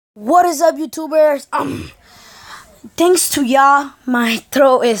What is up, YouTubers? Thanks to y'all, my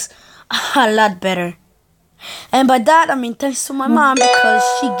throat is a lot better. And by that, I mean thanks to my mom because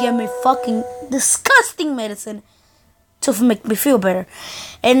she gave me fucking disgusting medicine to make me feel better.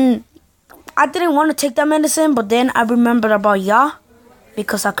 And I didn't want to take that medicine, but then I remembered about y'all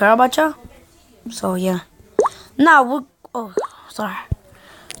because I care about y'all. So yeah. Now we're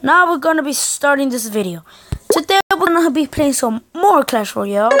gonna be starting this video. Today we're gonna be playing some more Clash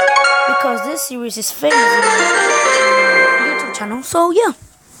Royale because this series is famous in my YouTube channel. So yeah.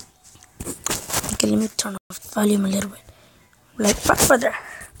 Okay, let me turn off the volume a little bit. Like right further.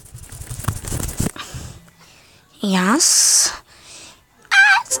 Yes.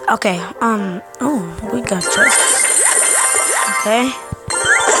 Okay. Oh, we got chests. Okay.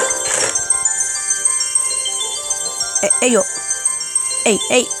 Hey yo. Hey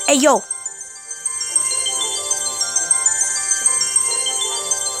yo.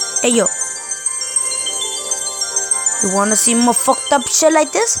 Hey yo. You wanna see more fucked up shit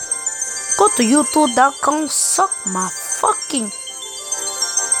like this? Go to youtube.com, suck my fucking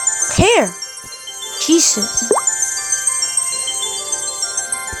hair. Jesus.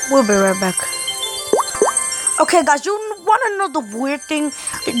 We'll be right back. Okay guys, you wanna know the weird thing?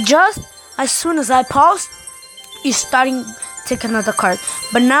 Just as soon as I pause, you're starting to take another card.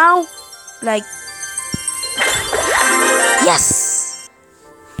 But now, like, yes!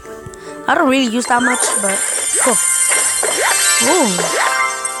 I don't really use that much, but cool. Ooh.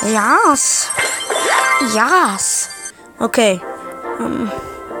 Yes. Yes. Okay.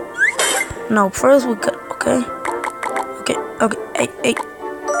 No, first we got, okay. Hey.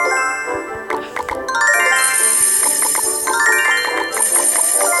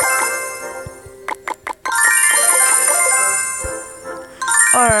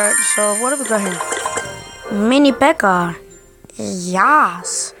 Alright, so what do we got here? Mini P.E.K.K.A.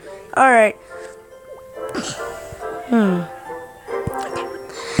 Yes. Alright.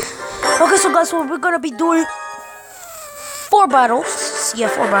 Okay, so guys, what we're gonna be doing 4 battles. Yeah,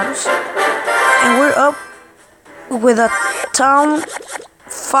 4 battles. And we're up with a town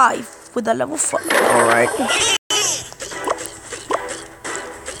 5 with a level 5. Alright.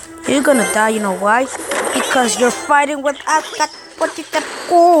 You're gonna die, you know why? Because you're fighting with what you can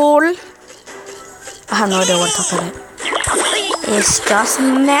call. I have no idea what I'm talking about. It's just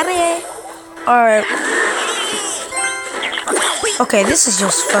Mary. Alright. Okay, this is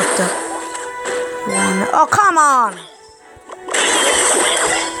just fucked up. Oh, come on!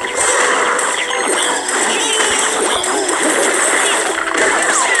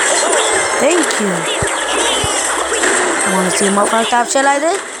 Thank you. Wanna see more fucked up shit like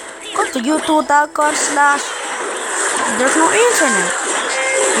this? Go to youtube.com/ there's no internet.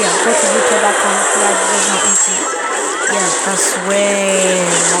 Yeah, go to youtube.com/ there's no internet. Yeah, that's way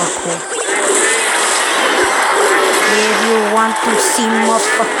more cool. If you want to see more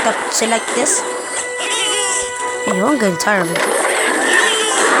fucked up shit like this, hey, I'm getting tired of it.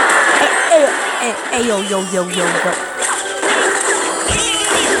 Hey, yo. Oh,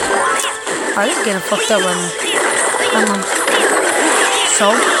 this is getting fucked up right now. So?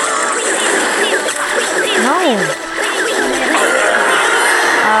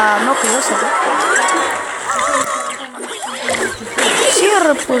 No que yo sepa.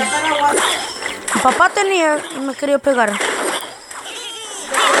 Cierre, pues. Mi papá tenía y me quería pegar.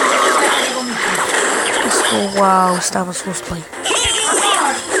 Wow, estaba justo ahí.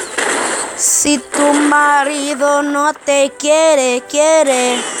 Si tu marido no te quiere,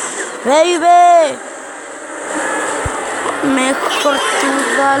 baby, mejor tú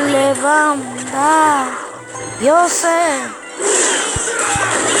dale banda. Yo sé.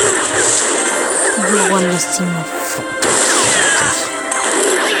 You wanna see my photos?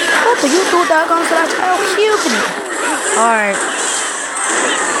 Go to youtube.com/LQueue. Alright.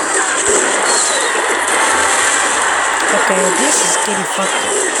 Okay, this is getting fucked up.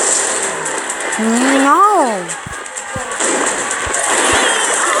 No.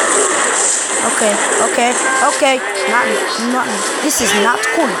 Okay. Not. This is not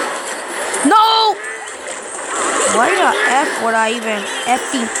cool. No. Why the F would I even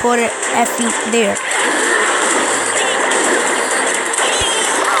effing put it effing there?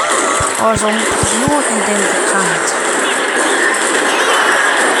 Or some blue and then the giant.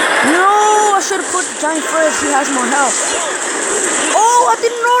 No, I should have put the giant first. He has more health. Oh, I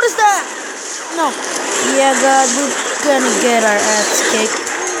didn't notice that. No. Yeah, God, we're gonna get our ass kicked.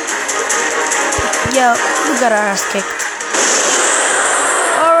 Yeah, we got our ass kicked.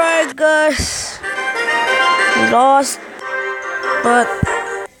 Alright, guys. We lost, but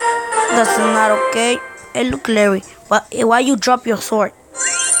that's not okay. Hey, look, Larry. Why you drop your sword?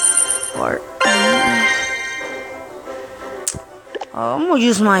 Or I'm gonna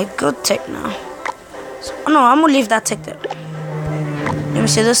use my good tech now. So, no, I'm gonna leave that tech there. Let me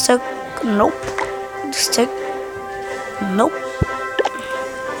see this tech. Nope. This tech. Nope.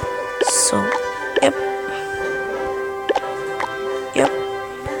 So, yep. Yep.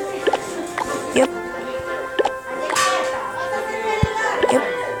 Yep. Yep.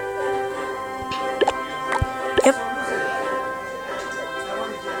 Yep.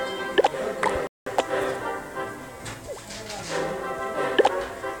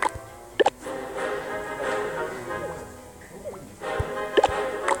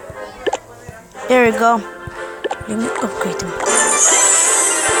 There we go. Let me upgrade them.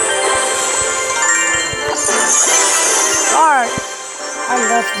 Alright. I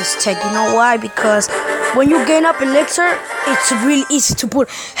love this tech. You know why? Because when you gain up elixir, it's really easy to put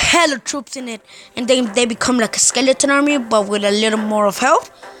hella troops in it. And then they become like a skeleton army, but with a little more of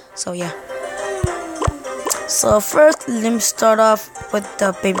health. So yeah. So first, let me start off with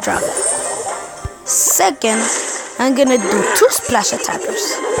the baby dragon. Second, I'm gonna do 2 splash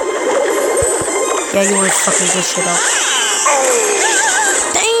attackers. Yeah, you were fucking this shit up.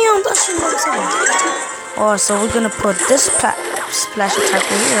 Damn, that shit looks like. Oh, so we're gonna put this splash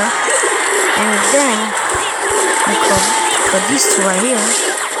attacker here, and then we put these 2 right here.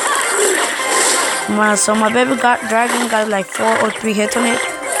 Well, so my baby dragon got like 4 or 3 hits on it.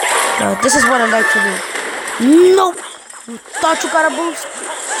 This is what I like to do. Nope. You thought you got a boost?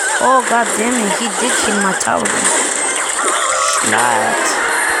 Oh god damn it, he did kill my tower. Shit. No.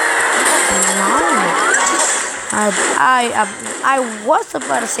 I was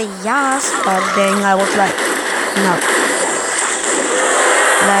about to say yes, but then I was like, no.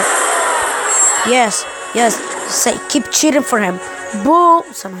 Like, yes, say, keep cheating for him. Boo.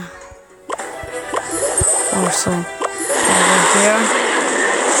 Also, over here.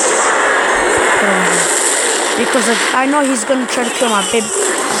 Because I know he's gonna try to kill my baby,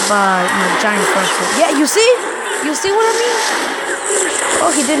 my giant first. Yeah, you see what I mean?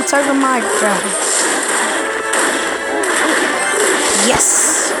 Oh, he didn't target my dragon.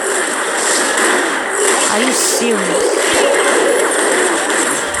 Yes. Are you serious?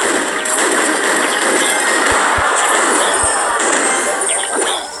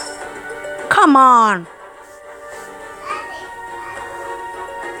 Come on.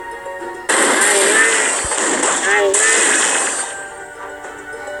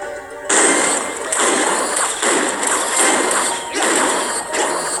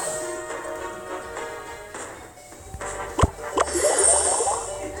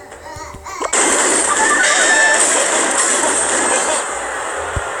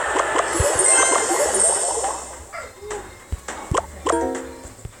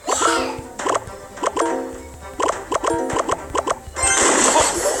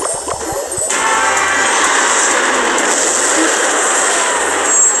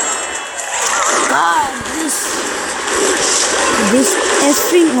 This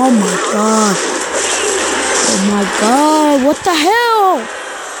effing, oh my god. Oh my god, what the hell?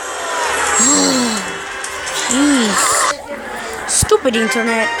 Jeez. Stupid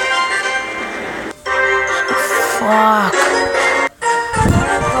internet. Fuck.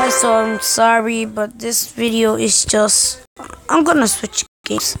 Guys, so I'm sorry, but this video is just... I'm gonna switch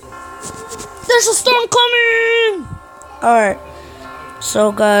games. There's a storm coming! Alright.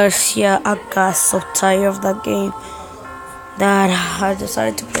 So guys, yeah, I got so tired of that game that I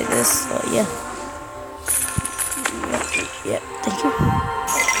decided to play this. So yeah, thank you.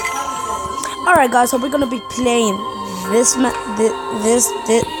 All right, guys, so we're gonna be playing this map, this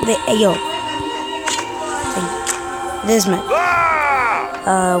map.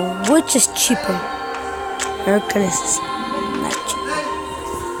 Which is cheaper? Hercules is not cheaper.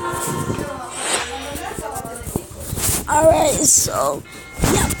 All right, so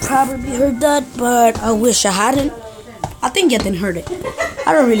yeah, probably heard that, but I wish I hadn't. I think you didn't heard it.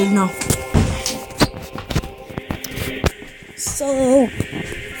 I don't really know. So,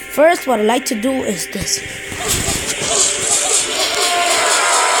 first what I like to do is this.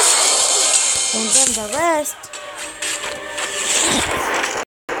 And then the rest.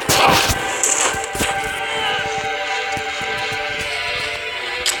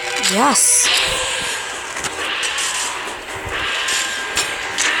 Yes.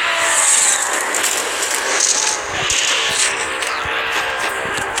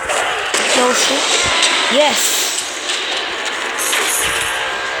 Yes.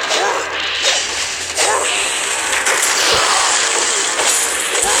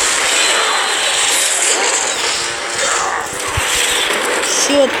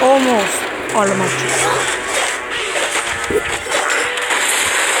 Shit, almost all of my troops.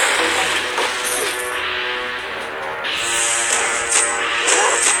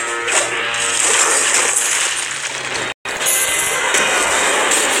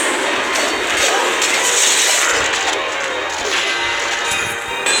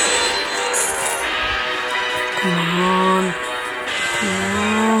 Come on. Come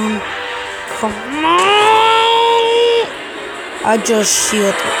on. Come on. I just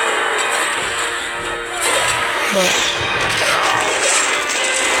shielded. But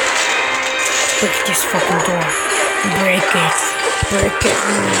break this fucking door. Break it. Break it.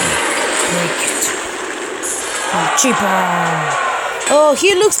 Break it. Oh, cheaper. Oh,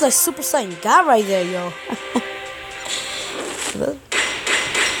 he looks like Super Saiyan God right there, yo. Look.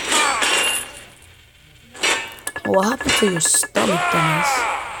 What happened to your stomach, Dennis?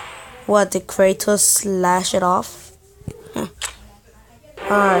 What, did Kratos slash it off? Huh.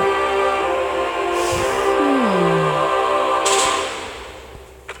 Alright.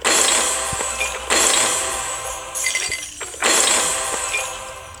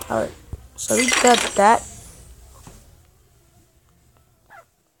 Alright, so we got that.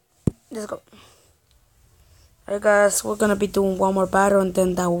 Let's go. Alright guys, we're gonna be doing one more battle and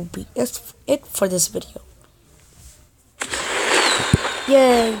then that will be it for this video.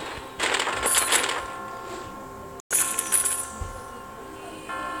 Yay!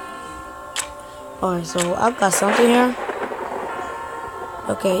 Alright, so I've got something here.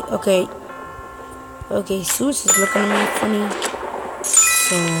 Okay, Zeus is looking at me funny.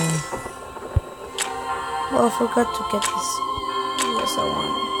 So, oh, I forgot to get this. Yes, I want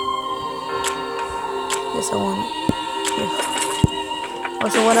it. Yeah.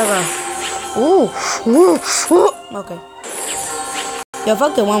 Also, whatever. Ooh. Okay. Yeah, if I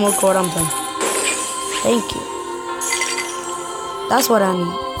get one more code, I'm done. Thank you. That's what I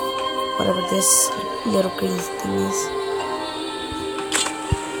need. Whatever this little green thing is.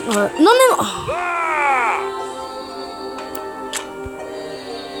 No.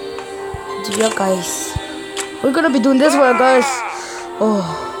 Yeah, guys, we're gonna be doing this one, guys. Oh,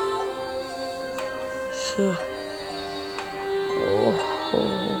 shit.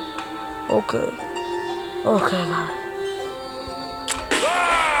 Okay, guys.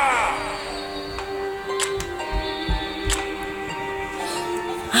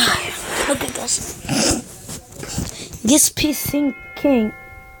 Okay, guys. This PC king,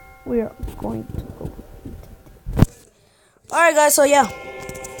 we are going to go. Alright, guys. So yeah.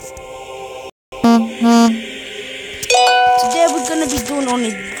 Today we're gonna be doing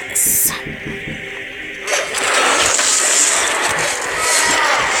only this.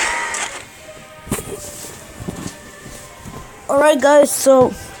 Alright guys,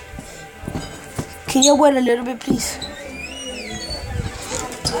 so can you wait a little bit please?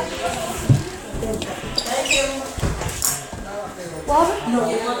 What? No, I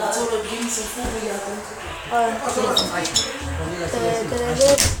told her give me some food.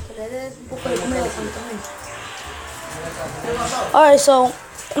 Alright, so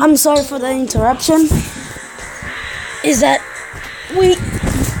I'm sorry for the interruption. Is that we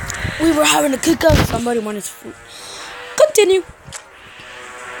were having a cookout. Somebody wanted food. Continue.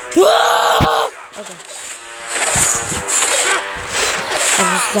 Okay.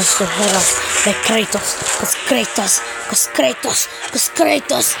 That's the head off. Like Kratos.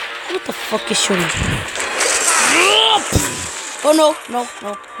 What the fuck is shooting? Oh no, not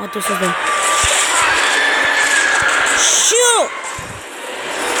this thing. Shoot!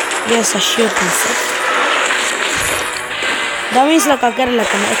 Yes, I shoot myself. That means like I get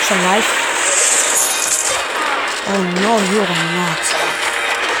like an extra life. Oh no, you are not.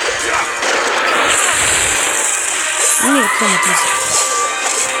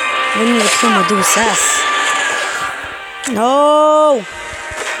 We need to kill Medusa's ass. No!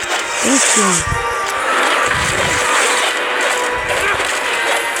 Thank you.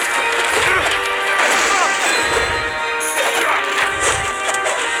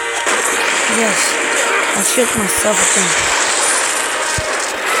 Yes, I shoot myself again.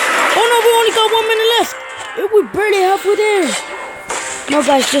 Oh no, we only got 1 minute left. We're barely halfway there. No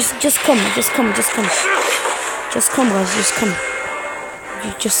guys, just come. Just come guys, just come.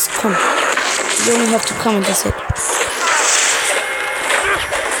 You just come. You only have to come and that's it.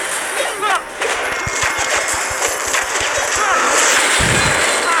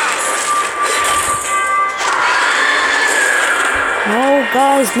 No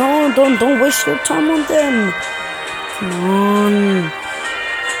guys, no, don't waste your time on them. Come on.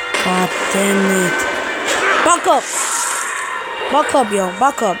 God damn it. Back up, yo,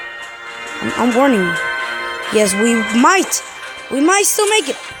 back up. I'm warning you. Yes, we might still make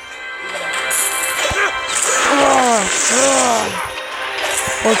it.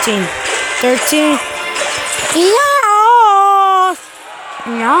 14, 13.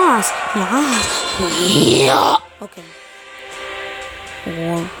 Yes. Okay.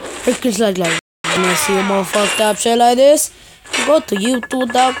 It's like when I see a more fucked up shit like this, go to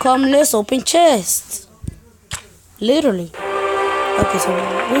youtube.com, let's open chest. Literally. Okay, so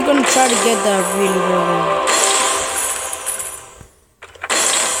we're gonna try to get that really well.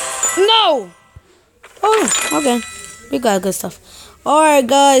 No! Oh, okay. We got good stuff. Alright,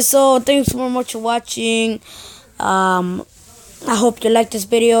 guys, so thanks so much for watching. I hope you liked this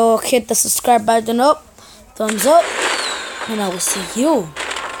video. Hit the subscribe button up, thumbs up, and I will see you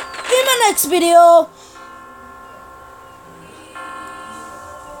in the next video.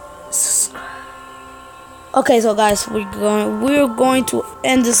 Subscribe. Okay, so guys, we're going to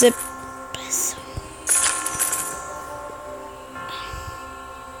end this episode.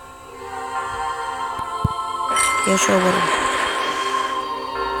 Yeah, sure, whatever.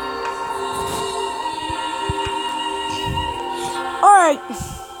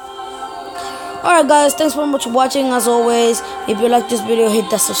 Alright guys, thanks very much for watching. As always, if you like this video, hit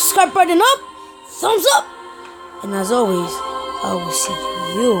that subscribe button up, thumbs up, and as always, I will see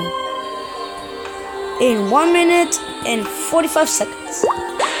you in 1 minute and 45 seconds.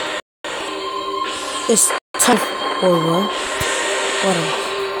 It's time for what?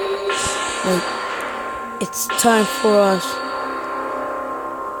 Wait, it's time for us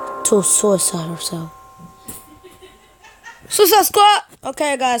to suicide ourselves. Suicide Squad.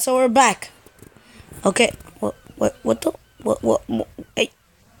 Okay, guys, so we're back. Okay, hey,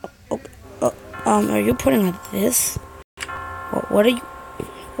 okay, are you putting like this? What are you?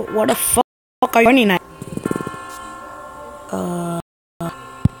 What the fuck are you running at?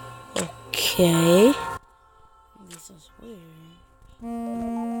 Okay. This is weird.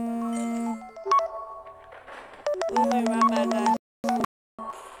 Okay, right back, guys.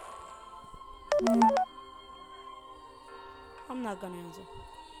 I'm not gonna answer.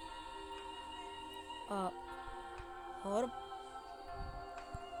 Hold up.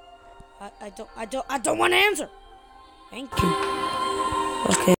 I don't want to answer. Thank you.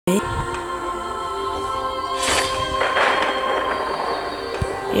 Okay.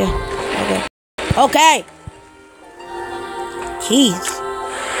 Yeah. Okay. Okay. Jeez.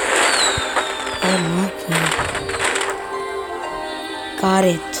 Oh my God. Got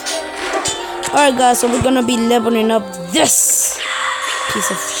it. Alright, guys. So we're gonna be leveling up this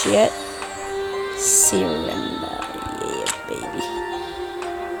piece of shit. Surrender, yeah, baby.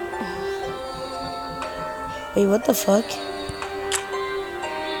 Wait, what the fuck?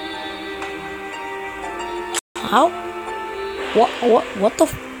 How? What the?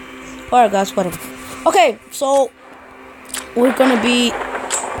 Alright, guys, whatever. Okay, so we're gonna be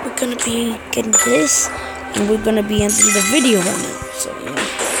getting this, and we're gonna be ending the video right now. So yeah,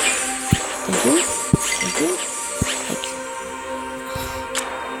 thank you.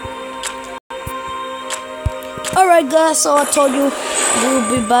 Alright guys, so I told you we'll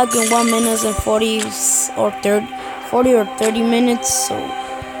be back in 1 minute and 40 or 30 minutes. So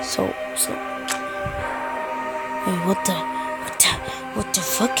wait, what the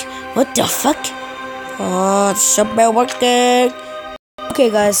fuck? Oh, it's so bad working. Okay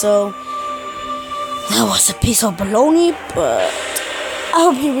guys, so that was a piece of baloney, but I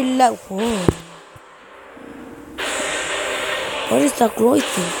hope you really like. Whoa. What is that glowy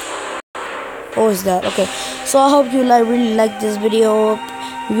thing? Oh, is that okay? So I hope you really like this video.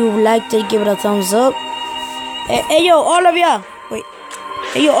 If you liked it, give it a thumbs up. Hey yo, all of ya. Wait.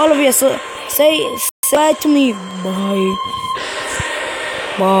 Hey yo, all of ya. So say bye to me. Bye.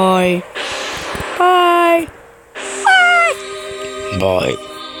 Bye. Bye. Bye. Bye.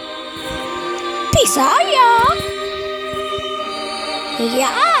 Peace out, y'all.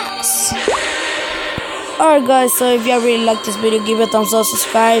 Yes. Alright guys, so if you really like this video, give it a thumbs up,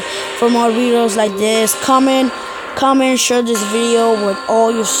 subscribe for more videos like this, comment, share this video with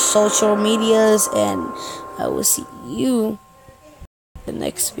all your social medias, and I will see you in the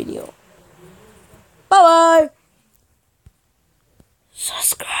next video. Bye bye.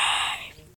 Subscribe.